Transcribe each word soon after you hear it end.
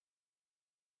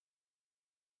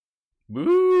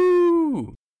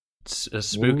Woo! It's a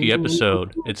spooky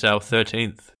episode. It's our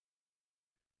 13th.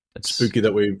 It's spooky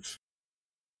that we're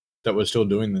still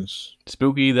doing this.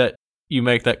 Spooky that you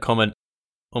make that comment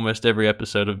almost every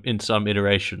episode in some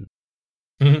iteration.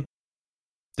 I'm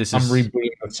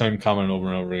rebooting the same comment over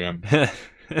and over again.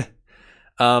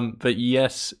 But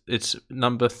yes, it's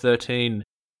number 13,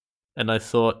 and I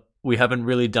thought we haven't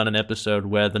really done an episode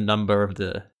where the number of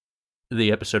the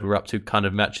episode we're up to kind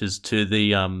of matches to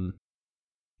the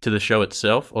show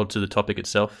itself, or to the topic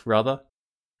itself, rather.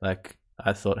 Like,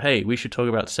 I thought, hey, we should talk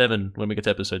about 7 when we get to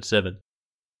episode 7.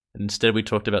 And instead, we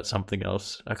talked about something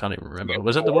else. I can't even remember.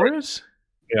 Was it the Warriors?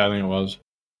 Yeah, I think it was.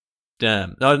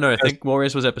 Damn. No, I think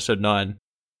Warriors was episode 9.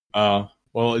 Well,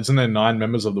 isn't there 9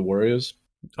 members of the Warriors?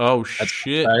 Oh,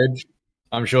 shit.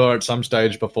 I'm sure at some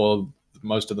stage before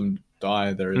most of them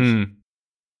die, there is.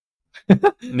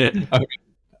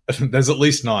 There's at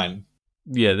least 9.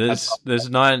 Yeah, there's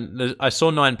 9. I saw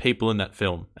 9 people in that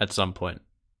film at some point.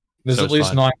 There's at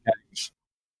least 9 gangs.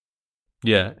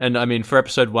 Yeah, and I mean, for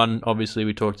episode 1, obviously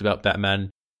we talked about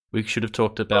Batman. We should have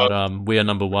talked about We Are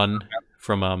Number One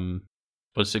from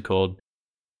what's it called?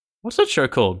 What's that show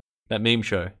called? That meme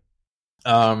show.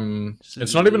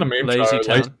 It's not even a meme Lazy show.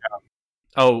 Town. Lazy Town.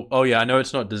 Oh yeah, I know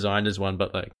it's not designed as one,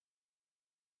 but like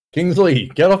Kingsley,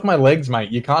 get off my legs,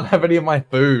 mate. You can't have any of my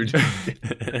food.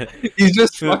 He's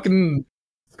just fucking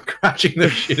scratching the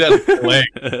shit out of your leg,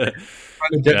 trying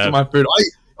to get to my food.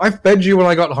 I fed you when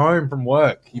I got home from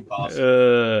work, you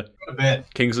bastard. Go to bed.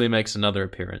 Kingsley makes another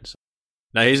appearance.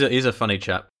 No, he's a funny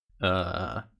chap.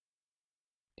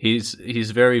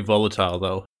 He's very volatile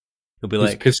though. He'll be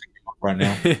like pissing me off right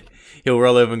now. He'll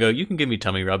roll over and go, "You can give me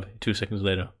tummy rub." 2 seconds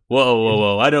later,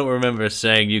 whoa! I don't remember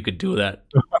saying you could do that.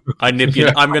 I nip you.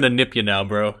 Yeah. I'm gonna nip you now,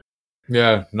 bro.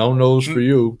 Yeah, no nose for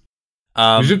you.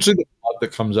 You should see the blood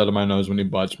that comes out of my nose when he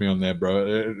bites me on there, bro.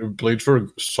 It bleeds for a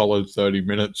solid 30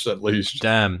 minutes at least.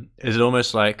 Damn, is it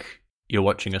almost like you're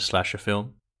watching a slasher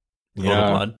film? With all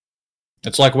the blood.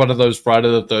 It's like one of those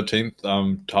Friday the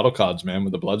 13th title cards, man,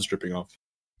 with the blood dripping off.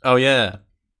 Oh yeah,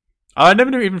 I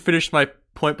never even finished my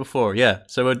point before. Yeah,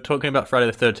 so we're talking about Friday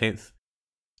the 13th,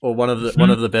 or one of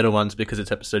the better ones because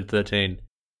it's episode 13.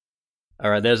 All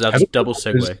right, there's our double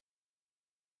segue.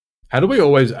 How do we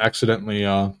always accidentally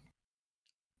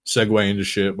segue into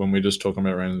shit when we're just talking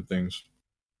about random things?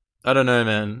 I don't know,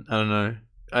 man. I don't know.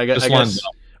 I guess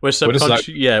we're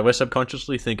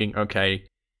subconsciously thinking, okay,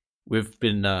 we've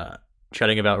been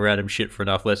chatting about random shit for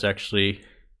enough. Let's actually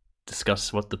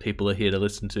discuss what the people are here to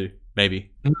listen to.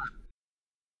 Maybe.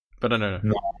 But I don't know.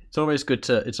 No. It's always good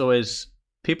to. It's always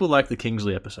people like the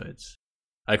Kingsley episodes.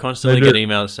 I constantly get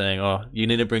emails saying, "Oh, you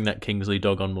need to bring that Kingsley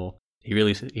dog on more. He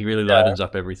really livens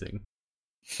up everything."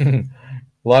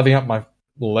 Livening up my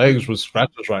legs with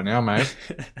scratches right now, mate.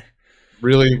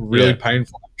 really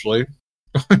painful, actually.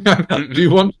 Do you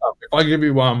want some? If I give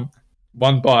you one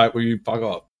bite, will you fuck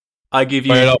off? I give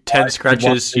you 10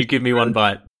 scratches. You give me 1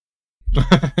 bite.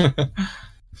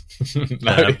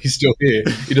 No, he's still here.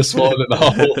 He just swallowed it the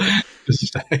whole. Just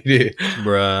stayed here,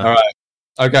 bruh. All right,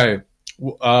 okay.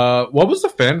 What was the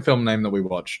fan film name that we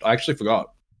watched? I actually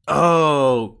forgot.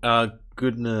 Oh,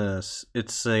 goodness!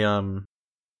 It's a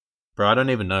bro. I don't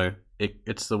even know.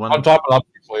 It's the one. I'll type it up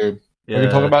quickly. Yeah. We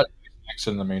can talk about Jason X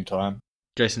in the meantime.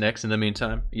 Jason X in the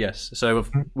meantime, yes. So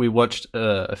we watched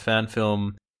a fan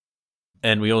film,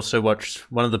 and we also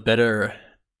watched one of the better,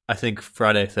 I think,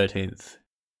 Friday 13th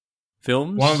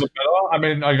films. One of the better. I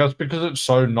mean, I guess because it's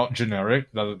so not generic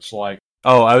that it's like.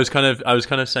 Oh, I was kind of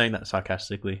saying that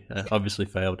sarcastically. Obviously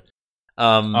failed.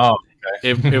 Okay.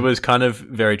 It was kind of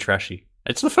very trashy.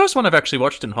 It's the first one I've actually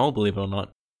watched in whole, believe it or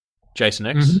not. Jason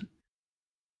X. Mm-hmm.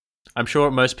 I'm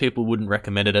sure most people wouldn't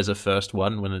recommend it as a first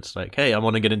one when it's like, hey, I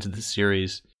want to get into this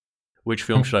series. Which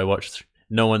film should I watch?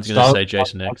 No one's going to say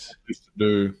Jason X.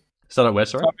 Start at where,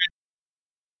 sorry?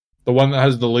 The one that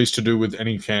has the least to do with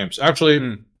any camps.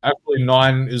 Actually,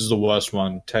 9 is the worst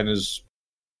one. 10 is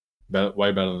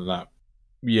way better than that.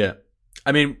 Yeah.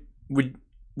 I mean, would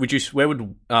you? Where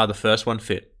would the first one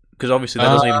fit? Because obviously that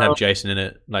doesn't even have Jason in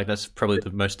it. Like, that's probably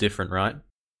the most different, right?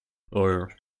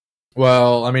 Or...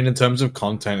 Well, I mean, in terms of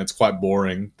content, it's quite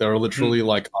boring. There are literally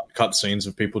like uncut scenes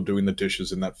of people doing the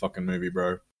dishes in that fucking movie,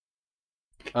 bro.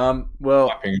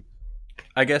 Well,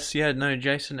 I guess no,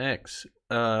 Jason X.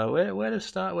 Where to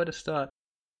start?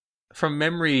 From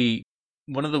memory,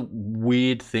 one of the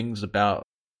weird things about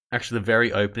actually the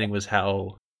very opening was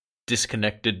how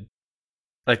disconnected,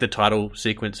 like, the title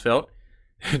sequence felt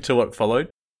to what followed.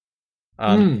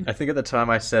 I think at the time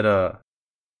I said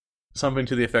something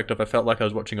to the effect of, I felt like I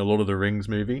was watching a Lord of the Rings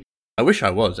movie. I wish I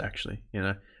was, actually.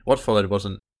 What followed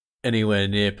wasn't anywhere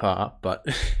near par, but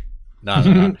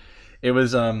No. It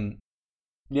was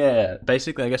yeah.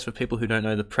 Basically, I guess for people who don't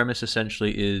know, the premise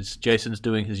essentially is Jason's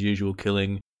doing his usual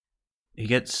killing. He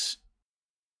gets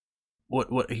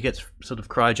he gets sort of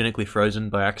cryogenically frozen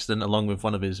by accident along with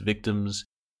one of his victims,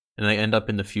 and they end up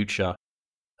in the future.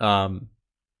 And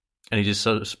he just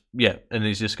and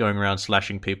he's just going around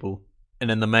slashing people. And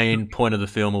then the main point of the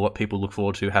film, or what people look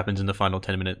forward to, happens in the final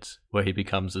 10 minutes, where he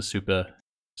becomes a Super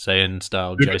Saiyan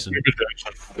style Jason.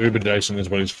 Uber Jason is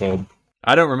what he's called.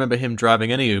 I don't remember him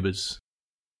driving any Ubers.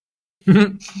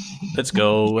 Let's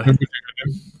go. What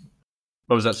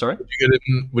was that? Sorry.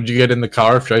 Would you get in the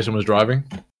car if Jason was driving?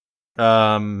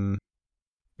 Why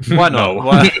not? No.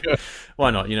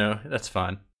 Why not? You know, that's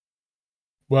fine.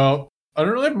 Well, I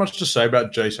don't really have much to say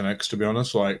about Jason X, to be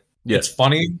honest. Like, It's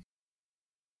funny.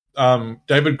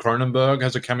 David Cronenberg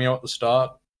has a cameo at the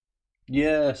start.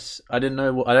 Yes, I didn't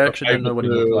know. I actually don't know what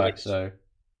he looked like. So,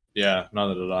 yeah,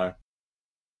 neither did I.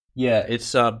 Yeah,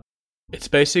 it's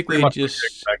basically just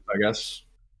expect, I guess.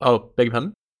 Oh, beg your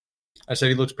pardon? I said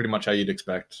he looks pretty much how you'd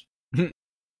expect.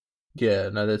 Yeah,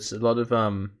 no, there's a lot of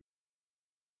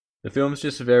the film's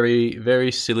just very,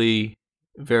 very silly,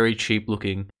 very cheap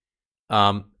looking,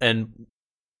 and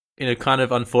in a kind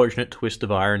of unfortunate twist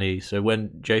of irony. So when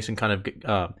Jason kind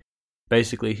of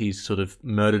basically he's sort of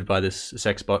murdered by this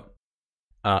sex bot,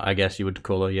 I guess you would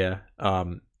call her, yeah.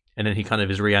 And then he kind of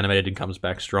is reanimated and comes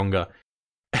back stronger,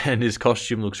 and his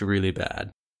costume looks really bad,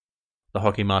 the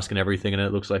hockey mask and everything, and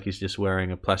it looks like he's just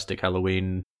wearing a plastic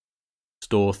Halloween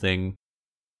store thing.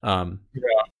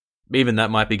 Even that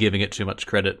might be giving it too much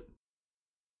credit.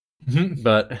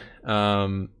 But yeah,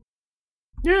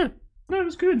 no, it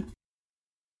was good,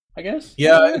 I guess.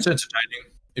 Yeah, it's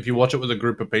entertaining. If you watch it with a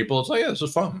group of people, it's like, yeah, this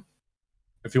is fun.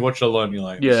 If you watch it alone, you're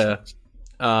like, yeah.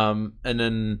 And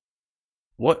then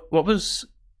what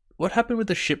happened with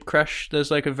the ship crash? There's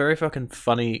like a very fucking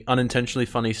funny, unintentionally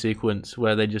funny sequence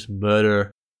where they just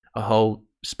murder a whole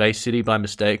space city by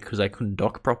mistake because they couldn't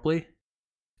dock properly.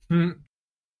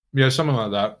 Yeah, something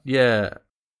like that. Yeah,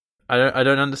 I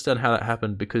don't understand how that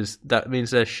happened, because that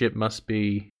means their ship must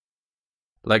be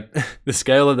like the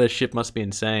scale of their ship must be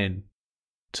insane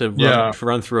to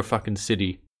run through a fucking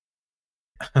city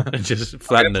and just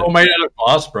flatten it. It's all made out of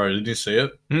glass, bro. Did you see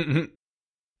it? Mm-hmm.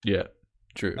 Yeah,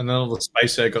 true. And then all the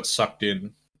space air got sucked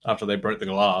in after they broke the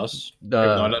glass. I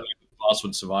don't know if the glass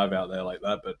would survive out there like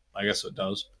that, but I guess it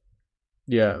does.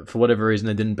 Yeah, for whatever reason,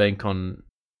 they didn't bank on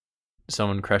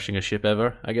someone crashing a ship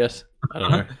ever, I guess. I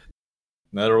don't know.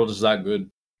 They're all just that good.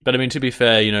 But I mean, to be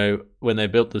fair, you know, when they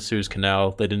built the Suez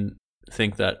Canal, they didn't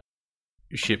think that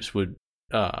ships would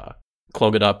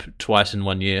clog it up twice in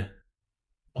 1 year.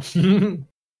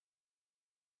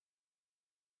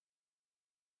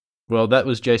 Well, that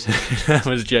was Jason. That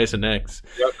was Jason X.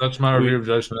 Yep, that's my review of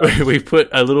Jason X. We put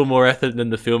a little more effort than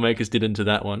the filmmakers did into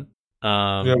that one.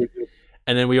 Yeah, we did.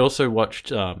 And then we also watched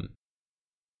the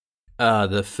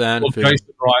fan film.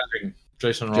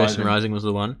 Jason Rising was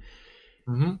the one.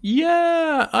 Mm-hmm.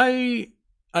 Yeah, I'm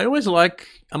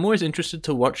always interested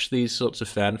to watch these sorts of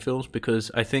fan films, because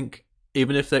I think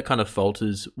even if that kind of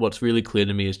falters, what's really clear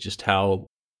to me is just how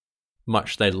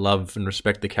much they love and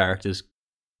respect the characters,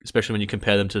 especially when you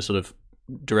compare them to sort of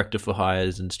director for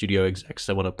hires and studio execs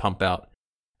that want to pump out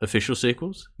official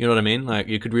sequels. You know what I mean? Like,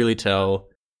 you could really tell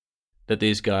that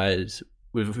these guys,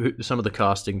 with some of the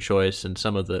casting choice and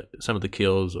some of the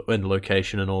kills and the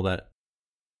location and all that,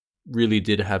 really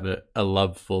did have a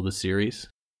love for the series.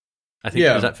 I think,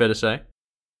 is that fair to say?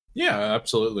 Yeah,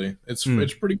 absolutely. It's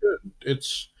pretty good.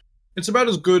 It's about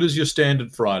as good as your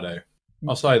standard Friday.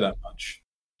 I'll say that much.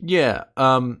 Yeah.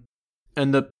 And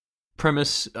the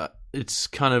premise, it's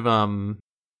kind of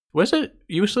where's it?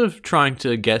 You were sort of trying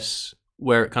to guess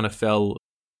where it kind of fell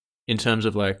in terms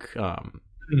of like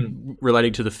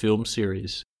relating to the film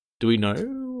series. Do we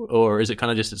know, or is it kind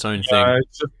of just its own thing?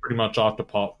 It's just pretty much after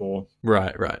part 4.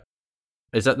 Right.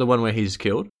 Is that the one where he's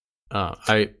killed?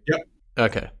 Yep.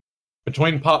 Okay.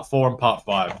 Between part 4 and part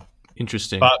 5.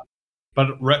 Interesting. But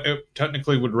it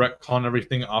technically would retcon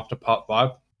everything after part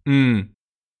 5.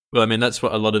 Well, I mean, that's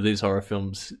what a lot of these horror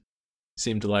films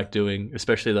seem to like doing,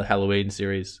 especially the Halloween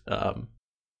series.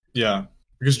 Yeah,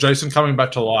 because Jason coming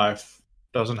back to life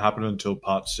doesn't happen until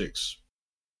part 6.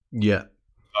 Yeah.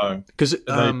 Because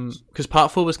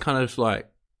part 4 was kind of like,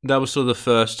 that was sort of the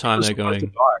first time they're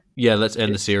going, yeah, let's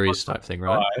end the series type thing,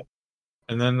 right?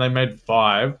 And then they made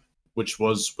 5, which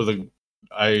was with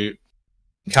a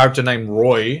character named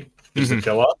Roy, who's the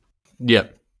killer.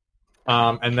 Yep.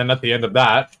 And then at the end of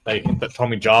that, they hint that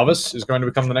Tommy Jarvis is going to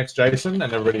become the next Jason,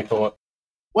 and everybody thought,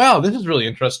 wow, this is really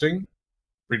interesting.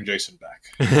 Bring Jason back.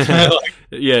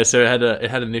 Yeah, so it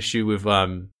had an issue with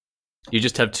You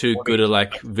just have too good a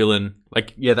like villain.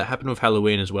 Like yeah, that happened with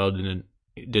Halloween as well, didn't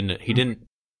it? He didn't.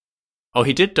 Oh,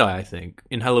 he did die. I think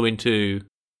in Halloween 2.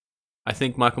 I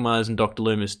think Michael Myers and Dr.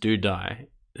 Loomis do die,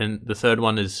 and the third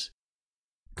one is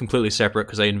completely separate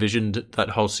because they envisioned that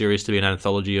whole series to be an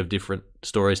anthology of different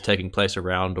stories taking place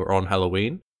around or on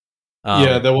Halloween.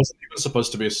 There wasn't even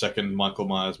supposed to be a second Michael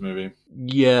Myers movie.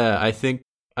 Yeah,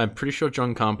 I'm pretty sure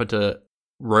John Carpenter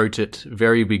wrote it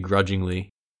very begrudgingly.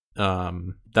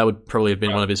 That would probably have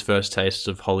been one of his first tastes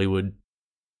of Hollywood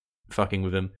fucking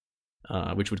with him,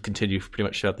 which would continue pretty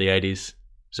much throughout the 80s.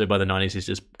 So by the 90s, he's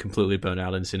just completely burnt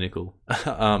out and cynical.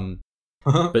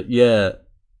 But yeah,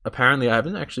 apparently I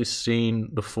haven't actually seen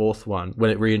the fourth one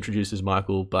when it reintroduces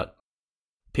Michael, but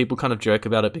people kind of joke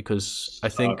about it because I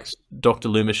think Dr.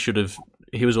 Loomis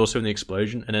he was also in the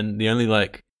explosion, and then the only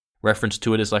like reference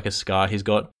to it is like a scar he's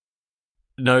got.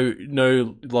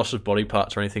 No loss of body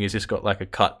parts or anything. He's just got like a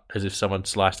cut as if someone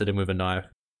sliced at him with a knife.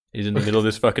 He's in the middle of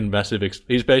this fucking massive...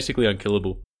 he's basically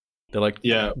unkillable. They're like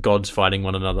gods fighting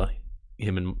one another.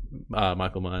 Him and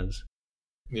Michael Myers.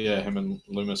 Yeah, him and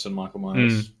Loomis and Michael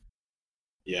Myers.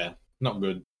 Yeah, not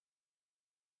good.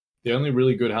 The only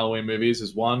really good Halloween movies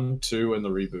is 1, 2, and the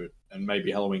reboot. And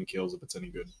maybe Halloween Kills if it's any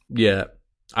good. Yeah.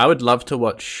 I would love to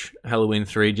watch Halloween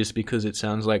 3 just because it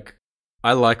sounds like...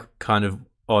 I like kind of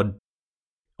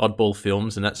oddball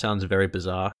films, and that sounds very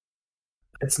bizarre.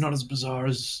 It's not as bizarre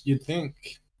as you'd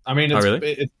think. I mean, it's a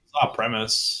bizarre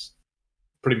premise.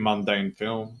 Pretty mundane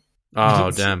film.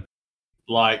 Oh, damn.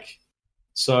 Like...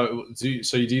 So do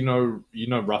you know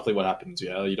roughly what happens?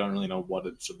 Yeah, you don't really know what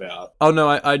it's about. Oh no,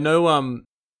 I know.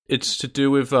 It's to do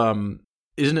with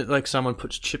isn't it like someone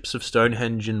puts chips of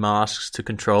Stonehenge in masks to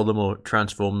control them or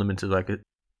transform them into like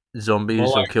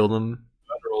zombies or kill them?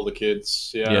 Murder all the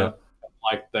kids. Yeah.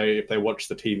 Like if they watch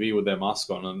the TV with their mask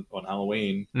on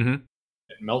Halloween,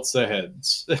 it melts their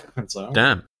heads. So,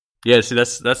 damn. Yeah. See,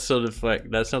 that's sort of like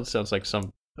that sounds like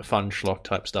some fun schlock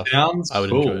type stuff. Sounds I would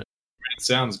cool. enjoy it. It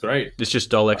sounds great. It's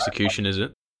just dull execution, is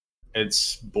it?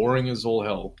 It's boring as all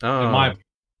hell. Oh,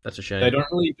 that's a shame. They don't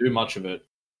really do much of it.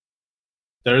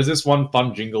 There is this one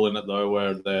fun jingle in it, though,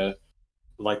 where they're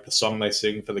like the song they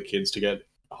sing for the kids to get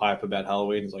hype about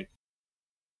Halloween is like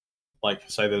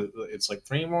say that it's like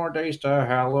 3 more days to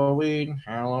Halloween,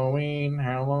 Halloween,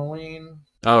 Halloween.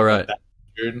 Oh, right. Like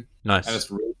that, nice. And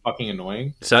it's really fucking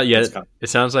annoying. So, yeah, it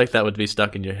sounds like that would be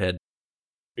stuck in your head.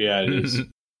 Yeah, it is.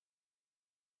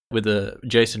 With the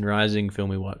Jason Rising film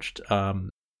we watched,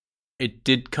 it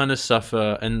did kind of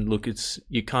suffer. And look,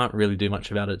 you can't really do much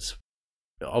about it. It's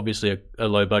obviously a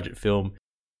low budget film.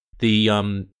 The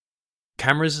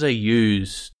cameras they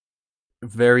use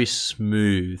very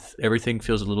smooth. Everything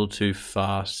feels a little too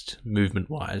fast, movement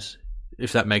wise.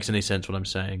 If that makes any sense, what I'm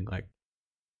saying, like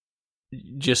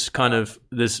just kind of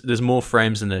there's more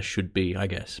frames than there should be, I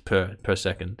guess, per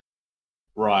second.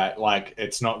 Right, like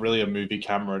it's not really a movie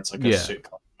camera. It's like a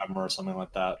sitcom camera or something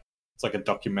like that. It's like a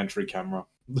documentary camera.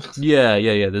 Yeah.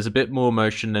 There's a bit more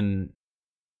motion than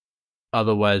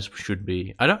otherwise should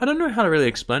be. I don't know how to really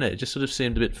explain it. It just sort of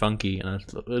seemed a bit funky and a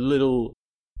little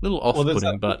off-putting. Well,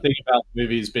 there's but thing about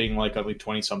movies being like only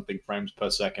 20-something frames per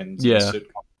second. Yeah,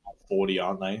 sitcoms are 40,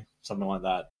 aren't they? Something like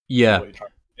that. Yeah.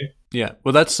 Yeah.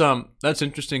 Well, that's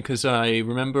interesting because I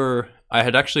remember I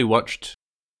had actually watched.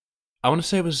 I want to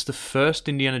say it was the first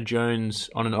Indiana Jones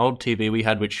on an old TV we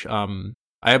had, which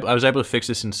I was able to fix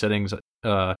this in settings.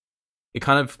 It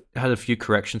kind of had a few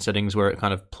correction settings where it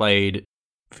kind of played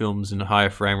films in a higher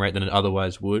frame rate than it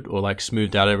otherwise would, or like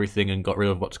smoothed out everything and got rid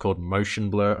of what's called motion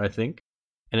blur, I think.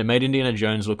 And it made Indiana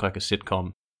Jones look like a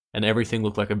sitcom, and everything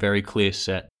looked like a very clear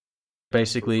set.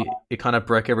 Basically, it kind of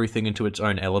broke everything into its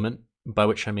own element, by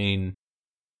which I mean,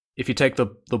 if you take the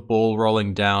ball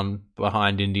rolling down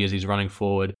behind Indy as he's running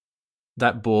forward,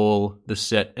 that ball, the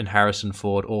set, and Harrison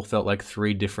Ford all felt like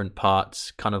 3 different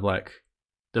parts, kind of like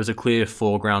there was a clear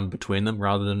foreground between them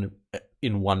rather than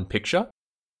in one picture.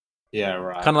 Yeah,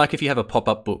 right. Kind of like if you have a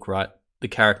pop-up book, right? The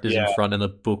characters in front and the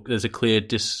book, there's a clear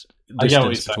distance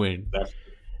between.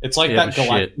 It's like that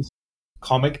Galactus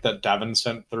comic that Davin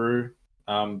sent through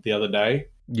the other day.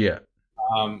 Yeah.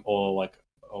 Or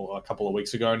a couple of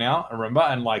weeks ago now, I remember.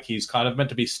 And like he's kind of meant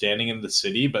to be standing in the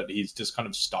city, but he's just kind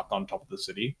of stuck on top of the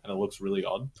city, and it looks really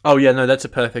odd. Oh yeah, no, that's a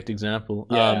perfect example.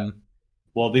 Yeah.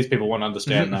 Well, these people won't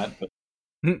understand that. But...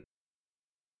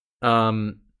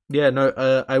 Yeah,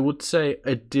 no, I would say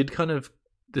it did kind of...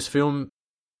 This film,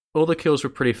 all the kills were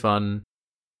pretty fun.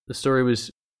 The story was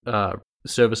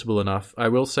serviceable enough. I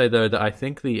will say, though, that I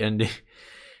think the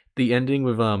ending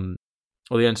with, or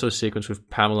the end sort of sequence with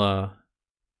Pamela,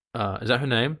 is that her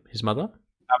name? His mother?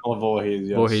 Pamela Voorhees,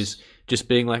 yes. Voorhees, just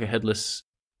being like a headless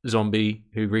zombie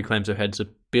who reclaims her head's a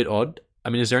bit odd. I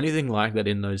mean, is there anything like that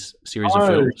in those series of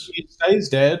films? She stays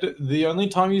dead. The only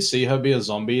time you see her be a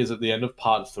zombie is at the end of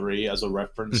part 3 as a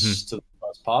reference to the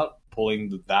first part,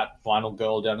 pulling that final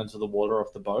girl down into the water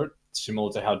off the boat,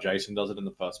 similar to how Jason does it in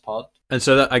the first part. And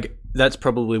so that's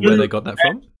probably where they got that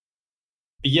from?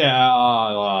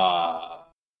 Yeah.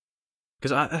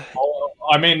 Because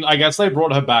I mean, I guess they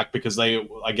brought her back because they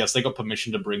got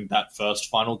permission to bring that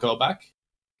first final girl back,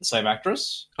 the same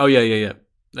actress. Oh, yeah.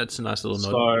 That's a nice little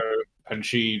note. And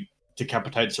she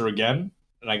decapitates her again,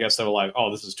 and I guess they were like,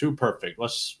 "Oh, this is too perfect.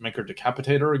 Let's make her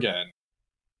decapitate her again."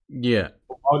 Yeah.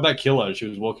 Why would that kill her? She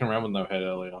was walking around with no head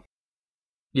earlier.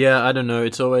 Yeah, I don't know.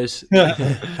 It's always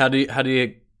how do you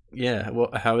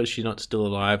how is she not still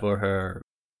alive, or her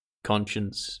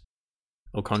conscience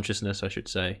or consciousness, I should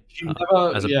say? She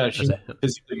never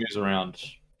physically moves around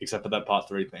except for that part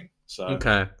 3 thing. So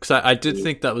okay, because I did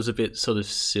think that was a bit sort of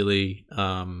silly,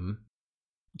 to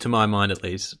my mind at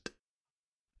least.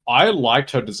 I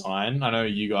liked her design. I know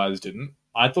you guys didn't.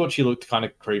 I thought she looked kind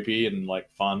of creepy and like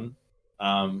fun.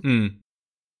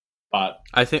 But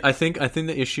I think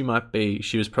the issue might be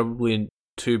she was probably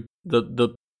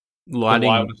the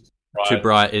lighting too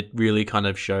bright. It really kind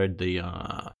of showed the.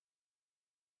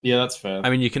 Yeah, that's fair. I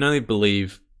mean, you can only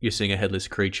believe you're seeing a headless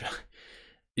creature.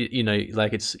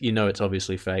 It's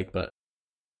obviously fake, but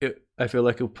I feel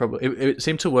like it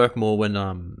seemed to work more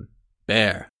when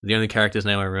Bear, the only character's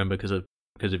name I remember because of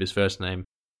his first name,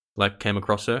 like came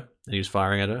across her and he was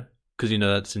firing at her, because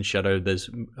that's in Shadow. There's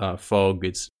fog.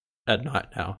 It's at night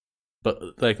now,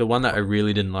 but like the one that I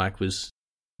really didn't like was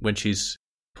when she's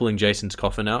pulling Jason's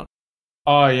coffin out.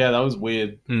 Oh yeah, that was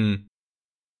weird.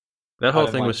 That whole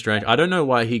thing was strange. I don't know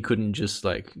why he couldn't just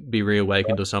like be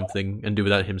reawakened or something and do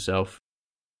that himself.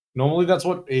 Normally that's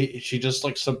what she just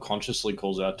like subconsciously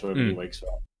calls out to him when he wakes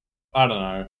up. I don't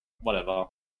know. Whatever.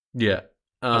 Yeah.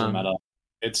 Doesn't matter.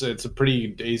 It's a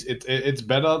pretty it's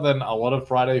better than a lot of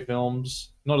Friday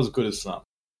films. Not as good as some.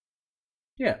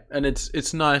 Yeah, and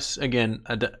it's nice. Again,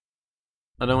 I don't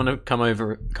want to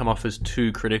come off as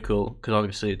too critical, because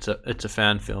obviously it's a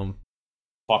fan film.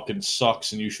 Fucking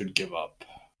sucks, and you should give up.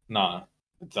 No,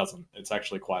 it doesn't. It's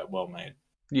actually quite well made.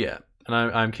 Yeah, and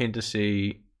I'm keen to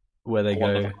see where they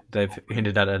go. They've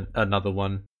hinted at another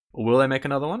one. Will they make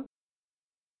another one?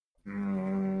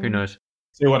 Who knows?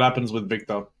 See what happens with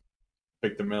Victor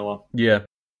Miller. Yeah,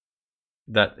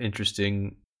 that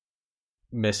interesting,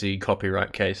 messy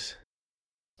copyright case.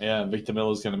 Yeah, Victor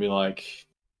Miller's going to be like,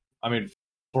 I mean,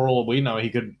 for all we know, he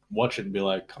could watch it and be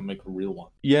like, "Come make a real one."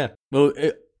 Yeah, well,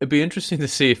 it'd be interesting to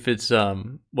see if it's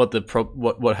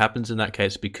what happens in that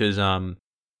case, because I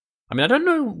mean, I don't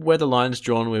know where the line's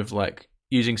drawn with like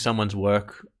using someone's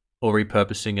work or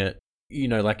repurposing it,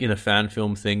 like in a fan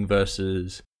film thing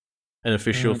versus an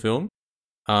official film.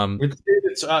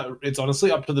 It's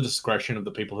honestly up to the discretion of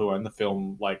the people who own the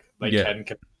film. Like they can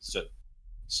use it.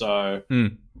 So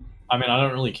I mean, I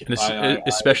don't really care.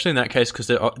 Especially in that case, because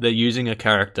they're using a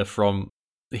character from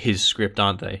his script,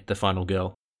 aren't they? The final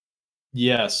girl.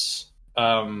 Yes,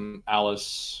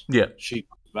 Alice. Yeah, she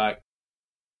comes back,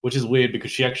 which is weird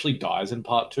because she actually dies in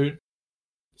part 2.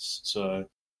 So,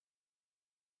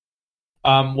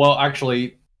 well,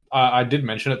 actually, I did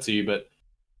mention it to you, but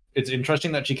it's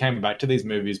interesting that she came back to these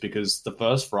movies because the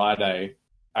first Friday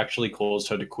actually caused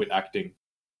her to quit acting.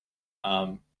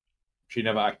 She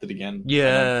never acted again.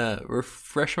 Yeah,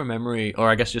 refresh my memory, or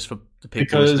I guess just for the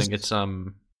people listening, it's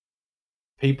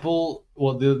people.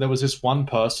 Well, there was this one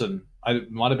person.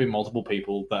 It might have been multiple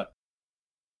people that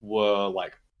were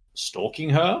like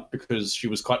stalking her because she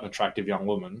was quite an attractive young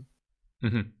woman.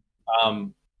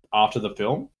 After the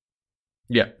film,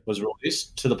 was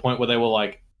released, to the point where they were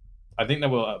like, I think they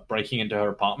were breaking into her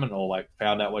apartment or like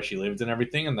found out where she lived and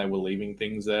everything, and they were leaving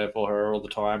things there for her all the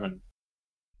time. And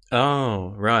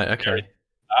oh, right, okay.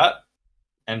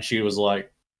 And she was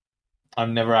like,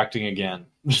 I'm never acting again,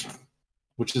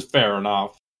 which is fair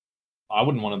enough. I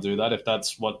wouldn't want to do that if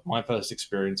that's what my first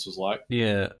experience was like.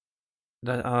 Yeah,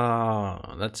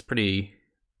 that's pretty.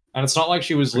 And it's not like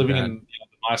she was living in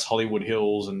the nice Hollywood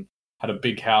Hills and had a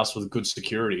big house with good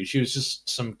security. She was just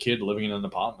some kid living in an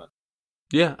apartment.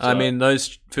 Yeah, so, I mean,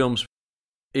 those films,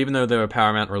 even though they were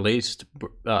Paramount released,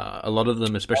 a lot of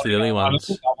them, especially the early ones... I don't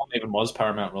think that one even was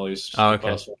Paramount released. Oh,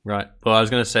 okay, right. Well, I was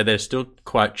going to say they're still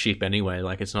quite cheap anyway.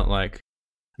 Like, it's not like...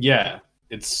 Yeah,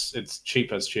 it's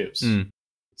cheap as chips.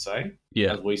 Say?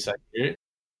 Yeah. As we say here.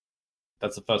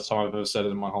 That's the first time I've ever said it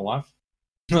in my whole life.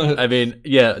 I mean,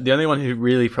 yeah, the only one who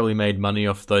really probably made money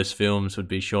off those films would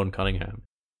be Sean Cunningham.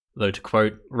 Though, to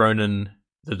quote Ronan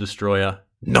the Destroyer,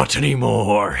 not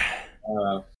anymore.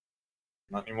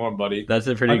 Not anymore, buddy. That's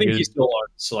a pretty I think good... he still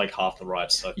owns like half the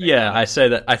rights. Yeah, I say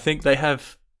that. I think they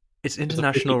have... It's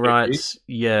international rights.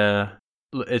 Yeah.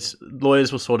 It's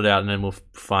lawyers will sort it out, and then we'll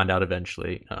find out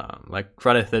eventually. Like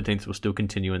Friday the 13th will still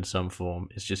continue in some form.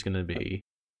 It's just going to be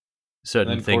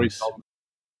certain things. Corey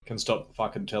can stop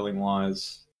fucking telling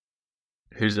lies.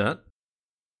 Who's that?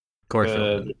 Corey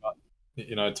Feldman.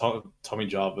 You know, Tommy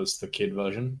Jarvis, the kid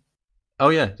version. Oh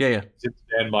yeah. He's in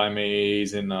Stand By Me.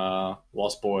 He's in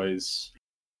Lost Boys.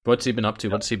 What's he been up to?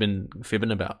 What's he been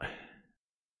fibbing about?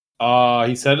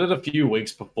 He said it a few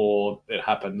weeks before it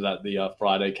happened that the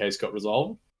Friday case got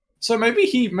resolved. So maybe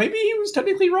he was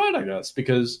technically right, I guess,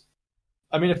 because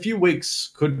I mean, a few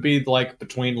weeks could be like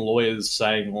between lawyers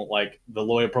saying, like, the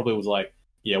lawyer probably was like,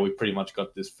 "Yeah, we pretty much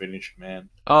got this finished, man."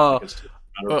 It's just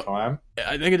a matter of time.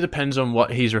 I think it depends on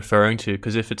what he's referring to,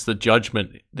 because if it's the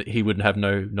judgment, that he wouldn't have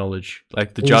no knowledge.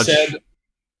 Like the judge,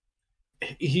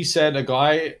 he said a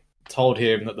guy told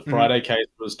him that the Friday case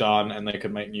was done and they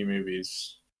could make new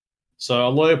movies. So a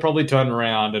lawyer probably turned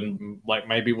around and like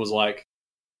maybe was like,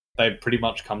 they've pretty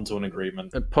much come to an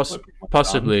agreement.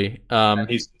 Possibly. And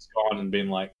he's just gone and been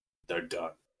like, they're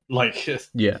done. Like,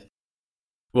 yeah.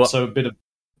 Well, so a bit of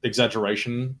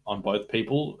exaggeration on both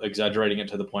people, exaggerating it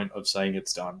to the point of saying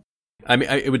it's done. I mean,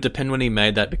 it would depend when he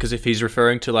made that, because if he's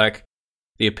referring to like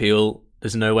the appeal,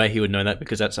 there's no way he would know that,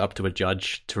 because that's up to a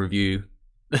judge to review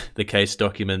the case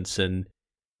documents and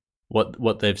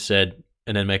what they've said,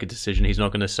 and then make a decision. He's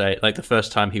not going to say, like, the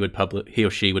first time he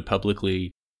or she would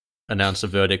publicly announce a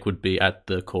verdict would be at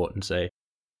the court and say,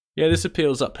 yeah, this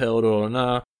appeal's upheld, or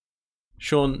nah,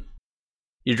 Sean,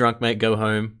 you're drunk, mate, go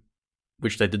home,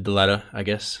 which they did the latter, I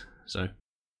guess. So,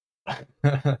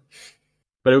 but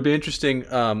it'll be interesting.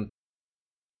 Well,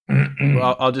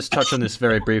 I'll just touch on this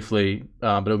very briefly,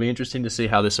 but it'll be interesting to see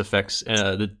how this affects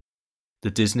the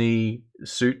Disney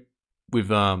suit with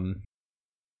the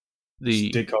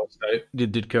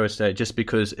Ditko estate, just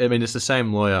because, I mean, it's the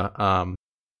same lawyer.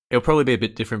 It'll probably be a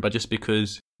bit different, but just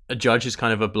because a judge is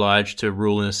kind of obliged to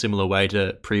rule in a similar way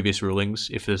to previous rulings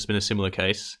if there's been a similar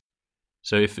case.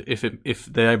 So if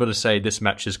they're able to say this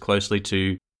matches closely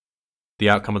to the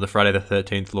outcome of the Friday the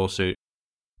 13th lawsuit,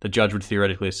 the judge would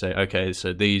theoretically say, okay,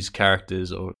 so these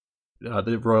characters, or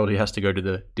the royalty has to go to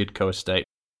the Ditko estate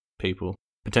people,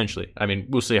 potentially. I mean,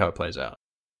 we'll see how it plays out.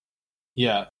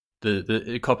 Yeah.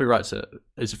 The copyrights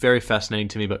is very fascinating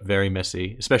to me, but very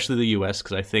messy, especially the US,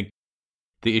 because I think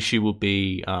the issue will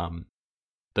be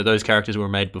that those characters were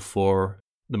made before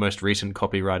the most recent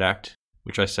Copyright Act,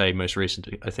 which I say most recent,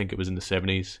 I think it was in the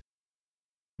 70s.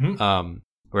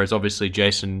 Whereas obviously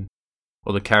Jason,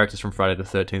 or the characters from Friday the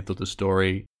 13th, or the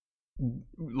story,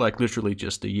 like literally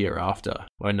just a year after,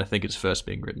 when I think it's first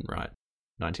being written, right?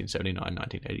 1979,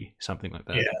 1980, something like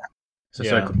that. Yeah.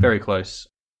 So very close.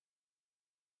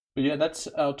 But yeah, that's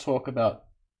our talk about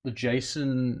the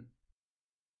Jason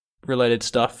related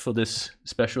stuff for this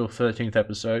special 13th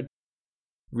episode.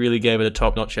 Really gave it a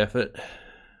top-notch effort.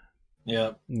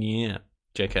 Yeah.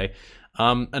 JK.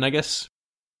 And I guess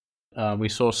we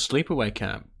saw Sleepaway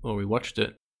Camp, or we watched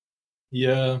it.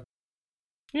 Yeah.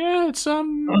 Yeah, it's 3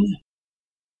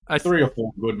 or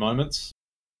 4 good moments.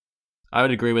 I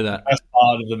would agree with that. Best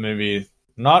part of the movie,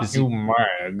 not your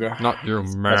mag. Not your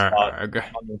mag.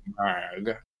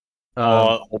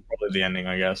 Or probably the ending,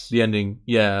 I guess. The ending,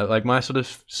 yeah. Like, my sort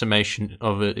of summation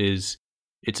of it is,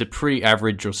 it's a pretty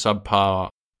average or subpar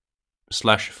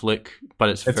slash flick, but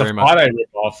it's very much... It's a Friday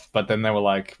rip-off, but then they were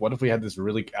like, what if we had this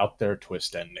really out-there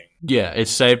twist ending? Yeah,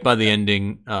 it's saved by the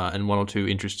ending, and 1 or 2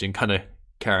 interesting kind of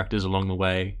characters along the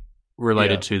way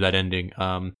related to that ending.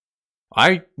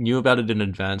 I knew about it in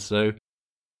advance, though,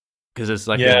 because it's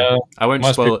like... I won't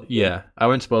spoil it. Yeah, I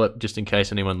won't spoil it just in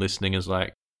case anyone listening is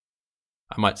like,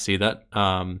 I might see that.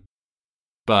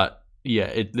 But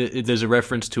yeah, there's a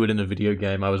reference to it in a video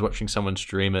game. I was watching someone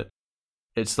stream it.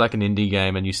 It's like an indie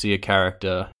game, and you see a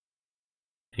character,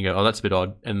 and you go, oh, that's a bit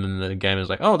odd. And then the game is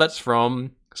like, oh, that's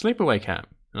from Sleepaway Camp.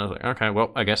 And I was like, okay,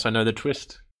 well, I guess I know the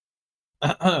twist.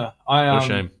 What a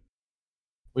shame.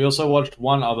 We also watched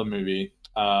one other movie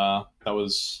that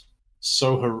was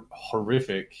so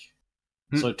horrific,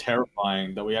 so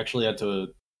terrifying, that we actually had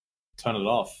to turn it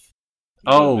off.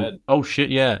 Oh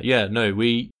shit, yeah. No,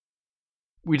 we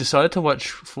decided to watch,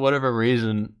 for whatever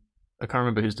reason, I can't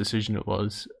remember whose decision it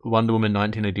was, Wonder Woman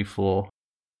 1984.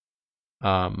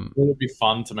 It would be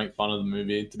fun to make fun of the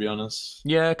movie, to be honest.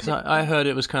 Yeah, because I heard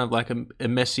it was kind of like a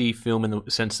messy film in the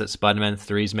sense that Spider-Man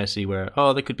 3 is messy, where,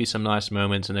 there could be some nice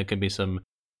moments and there could be some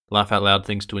laugh-out-loud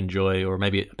things to enjoy, or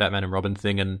maybe a Batman and Robin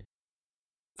thing, and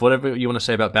for whatever you want to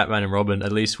say about Batman and Robin,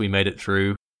 at least we made it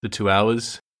through the 2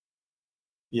 hours.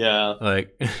 Yeah.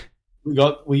 Like,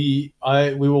 we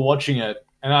were watching it,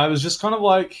 and I was just kind of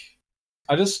like,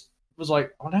 I just was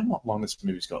like, I wonder how long this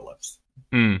movie's got left.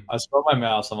 I scrolled my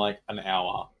mouse, I'm like, an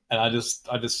hour, and I just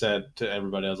said to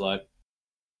everybody, I was like,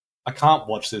 I can't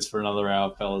watch this for another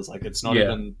hour, fellas. Like, it's not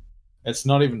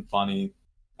even funny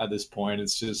at this point.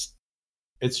 It's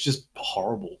just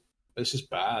horrible. It's just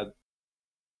bad.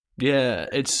 Yeah,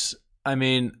 I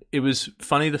mean, it was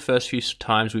funny the first few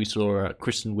times we saw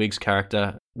Kristen Wiig's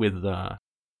character with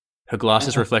her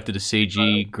glasses reflected a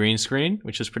CG green screen,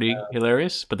 which was pretty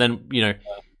hilarious. But then,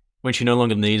 when she no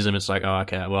longer needs them, it's like, oh,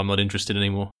 okay, well, I'm not interested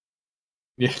anymore.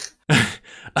 Yeah.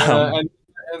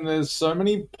 And there's so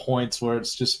many points where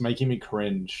it's just making me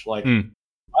cringe. Like,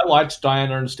 I liked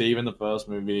Diana and Steve in the first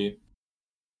movie.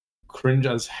 Cringe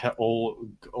as hell.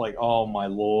 Like, oh my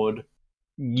lord.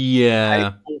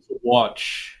 Yeah. Painful to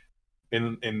watch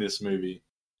in this movie.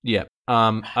 Yeah.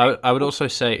 I would also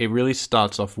say it really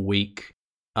starts off weak.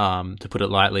 To put it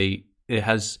lightly,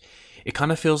 it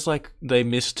kind of feels like they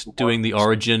missed doing the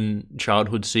origin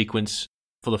childhood sequence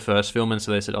for the first film, and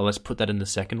so they said, oh, let's put that in the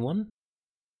second one.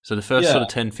 So the first sort of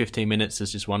 10, 15 minutes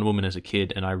is just one woman as a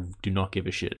kid, and I do not give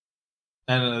a shit.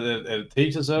 And it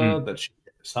teaches her that she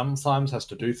sometimes has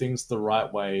to do things the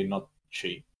right way, not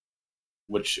cheat.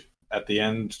 Which, at the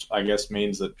end, I guess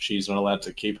means that she's not allowed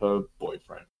to keep her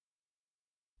boyfriend.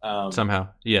 Somehow,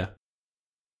 yeah.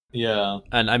 Yeah.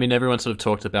 And, I mean, everyone sort of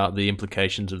talked about the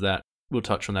implications of that. We'll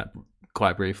touch on that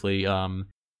quite briefly.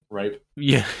 Rape?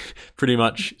 Yeah, pretty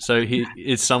much. So he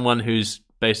is someone who's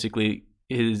basically...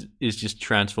 is just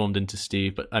transformed into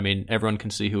Steve, but I mean, everyone can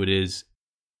see who it is.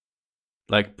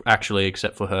 Like, actually,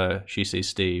 except for her, she sees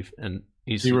Steve, and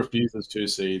he refuses to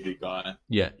see the guy.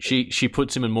 Yeah, she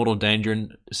puts him in mortal danger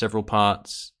in several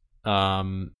parts.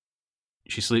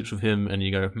 She sleeps with him, and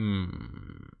you go,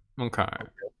 okay.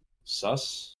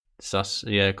 Sus?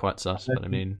 Yeah, quite sus, but I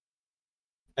mean...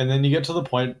 And then you get to the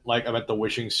point, like, about the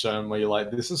wishing stone where you're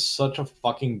like, this is such a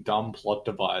fucking dumb plot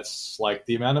device. Like,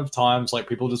 the amount of times, like,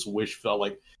 people just wish for,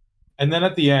 like... And then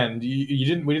at the end, we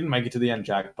didn't make it to the end,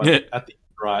 Jack, but at the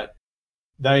end,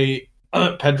 right,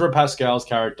 Pedro Pascal's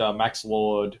character, Max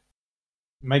Lord,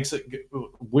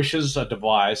 wishes a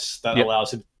device that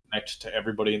allows him to connect to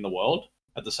everybody in the world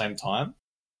at the same time.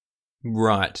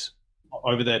 Right.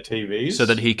 Over their TVs. So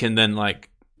that he can then, like...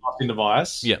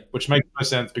 device. Yeah. Which makes no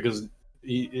sense because...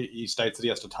 He states that he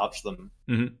has to touch them,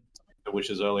 to make the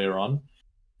wishes earlier on.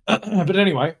 But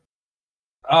anyway,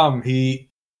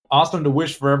 he asked them to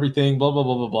wish for everything. Blah blah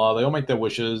blah blah blah. They all make their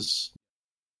wishes,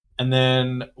 and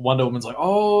then Wonder Woman's like,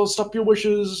 "Oh, stop your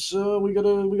wishes! We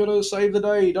gotta save the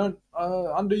day. Don't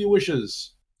undo your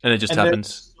wishes." And it just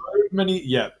happens. So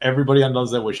many, everybody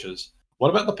undoes their wishes. What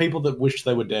about the people that wish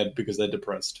they were dead because they're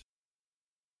depressed?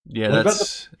 Yeah, what about the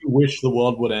people who wish the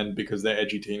world would end because they're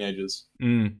edgy teenagers?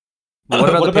 What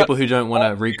about the people who don't want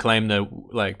to reclaim their,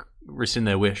 like, rescind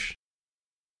their wish?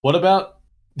 What about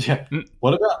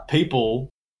people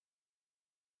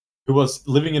who was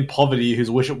living in poverty whose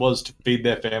wish it was to feed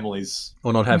their families?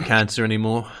 Or not have cancer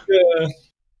anymore?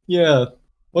 Yeah.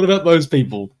 What about those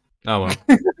people? Oh, well.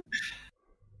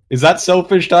 Is that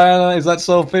selfish, Diana? Is that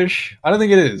selfish? I don't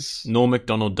think it is. Norm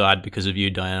Macdonald died because of you,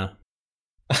 Diana.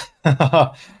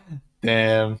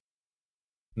 Damn.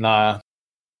 Nah.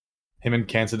 Him and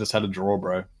cancer just had a draw,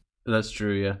 bro. That's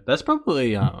true, yeah. That's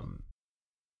probably a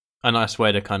nice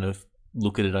way to kind of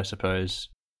look at it, I suppose.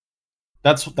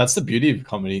 That's the beauty of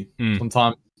comedy.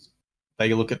 Sometimes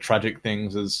they look at tragic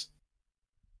things as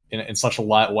in such a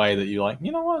light way that you're like,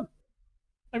 you know what?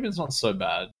 Maybe it's not so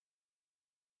bad.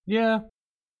 Yeah.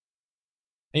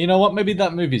 And you know what? Maybe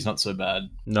that movie's not so bad.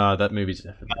 No, that movie's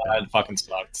definitely bad. It fucking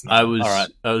sucked. No.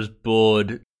 I was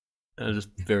bored. I was just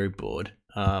very bored.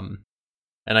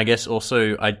 And I guess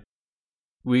also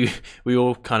we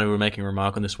all kind of were making a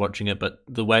remark on this watching it, but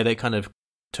the way they kind of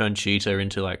turned Cheetah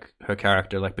into, like, her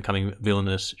character, like, becoming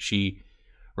villainous, she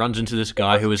runs into this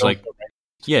guy who was like,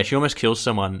 yeah, she almost kills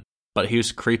someone, but he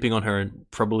was creeping on her and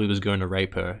probably was going to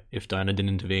rape her if Diana didn't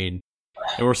intervene.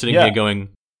 And we're sitting here going,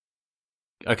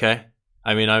 okay.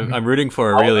 I mean, I'm rooting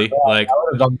for her, really. Like, I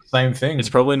would have done the same thing. It's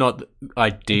probably not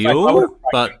ideal,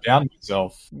 but down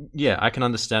myself. Yeah, I can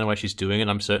understand why she's doing it.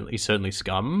 I'm certainly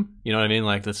scum. You know what I mean?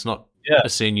 Like, that's not a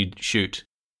scene you'd shoot.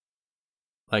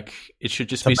 Like, it should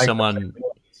just be someone.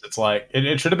 It's like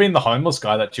it should have been the homeless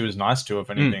guy that she was nice to, if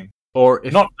anything. Or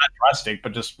if not that drastic,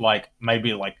 but just like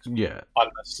maybe like I don't know,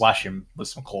 slash him with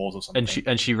some claws or something.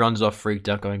 And she runs off freaked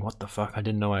out, going, "What the fuck? I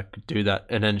didn't know I could do that."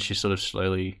 And then she sort of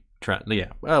slowly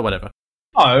whatever.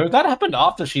 Oh, that happened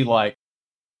after she, like,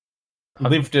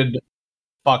 lifted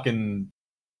fucking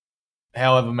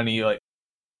however many, like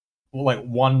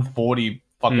 140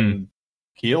 fucking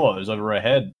kilos over her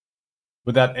head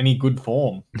without any good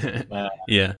form.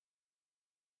 Yeah.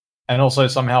 And also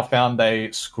somehow found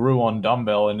a screw-on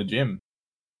dumbbell in the gym.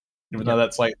 Even though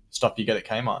that's like stuff you get at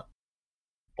Kmart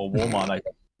or Walmart, I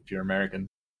guess, if you're American.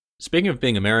 Speaking of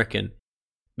being American,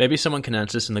 maybe someone can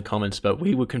answer this in the comments, but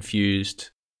we were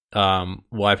confused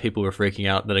why people were freaking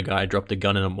out that a guy dropped a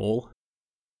gun in a mall.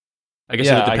 I guess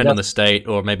it would depend on the state,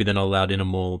 or maybe they're not allowed in a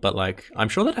mall, but like I'm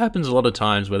sure that happens a lot of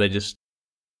times where they just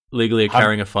legally are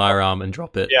carrying a firearm and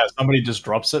drop it. Yeah, somebody just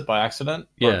drops it by accident,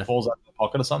 or it falls out of their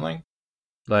pocket or something.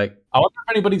 Like, I wonder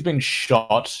if anybody's been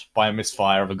shot by a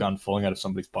misfire of a gun falling out of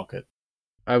somebody's pocket.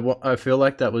 I feel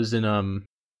like that was in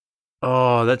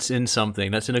that's in something.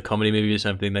 That's in a comedy movie or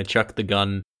something. They chuck the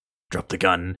gun, drop the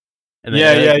gun, and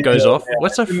then it goes off.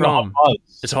 What's that from?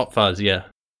 It's Hot Fuzz, yeah.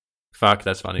 Fuck,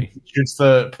 that's funny. He shoots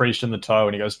the priest in the toe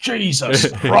and he goes,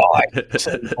 Jesus Christ!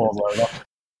 And he falls over.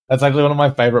 That's actually one of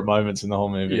my favorite moments in the whole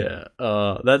movie.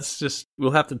 Yeah. That's just,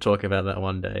 we'll have to talk about that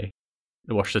one day.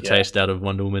 Wash the taste out of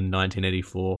Wonder Woman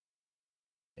 1984.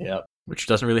 Yep. Which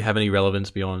doesn't really have any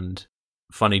relevance beyond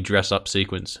funny dress-up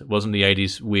sequence. It wasn't the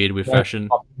 80s weird with fashion.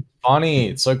 Funny.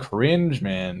 It's so cringe,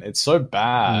 man. It's so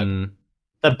bad.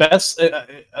 The best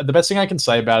thing I can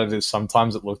say about it is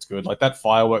sometimes it looked good. Like that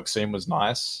fireworks scene was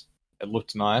nice. It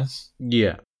looked nice.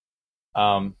 Yeah.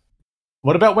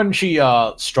 What about when she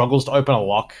struggles to open a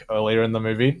lock earlier in the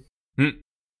movie?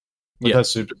 With her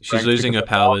super strength? She's losing her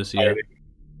powers, yeah.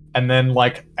 And then,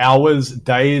 like,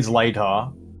 days later,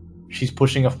 she's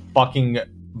pushing a fucking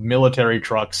military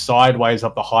truck sideways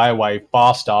up the highway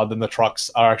faster than the trucks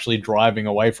are actually driving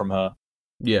away from her.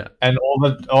 Yeah. And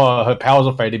her powers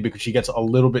are fading because she gets a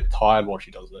little bit tired while she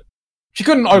does it. She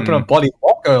couldn't open a bloody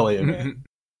lock earlier, man.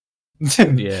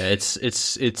 Yeah,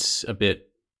 it's a bit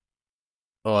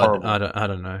odd. I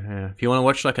don't know. Yeah. If you want to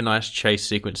watch like a nice chase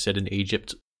sequence set in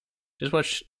Egypt, just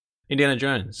watch Indiana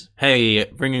Jones. Hey,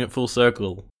 bringing it full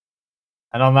circle.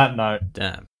 And on that note,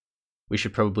 damn, we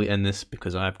should probably end this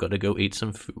because I've got to go eat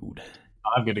some food.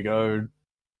 I'm going to go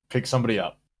pick somebody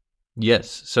up.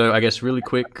 Yes. So I guess really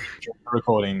quick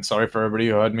recording. Sorry for everybody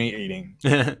who heard me eating.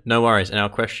 No worries. And our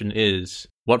question is,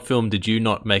 what film did you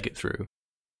not make it through?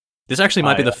 This actually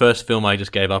might be the first film I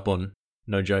just gave up on.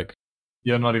 No joke.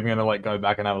 You're not even going to like go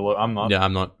back and have a look? I'm not. Yeah,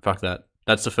 I'm not. Fuck that.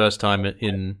 That's the first time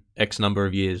in X number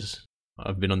of years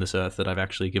I've been on this earth that I've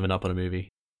actually given up on a movie.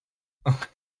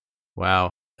 Wow.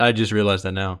 I just realized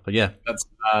that now. But yeah. That's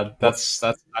sad. That's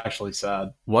actually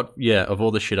sad. Of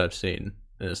all the shit I've seen,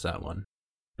 there's that one.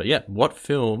 But yeah, what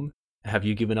film have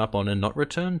you given up on and not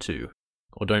returned to?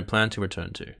 Or don't plan to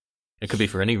return to? It could be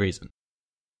for any reason.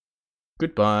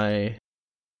 Goodbye.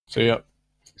 See ya.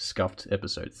 Scuffed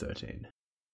episode 13.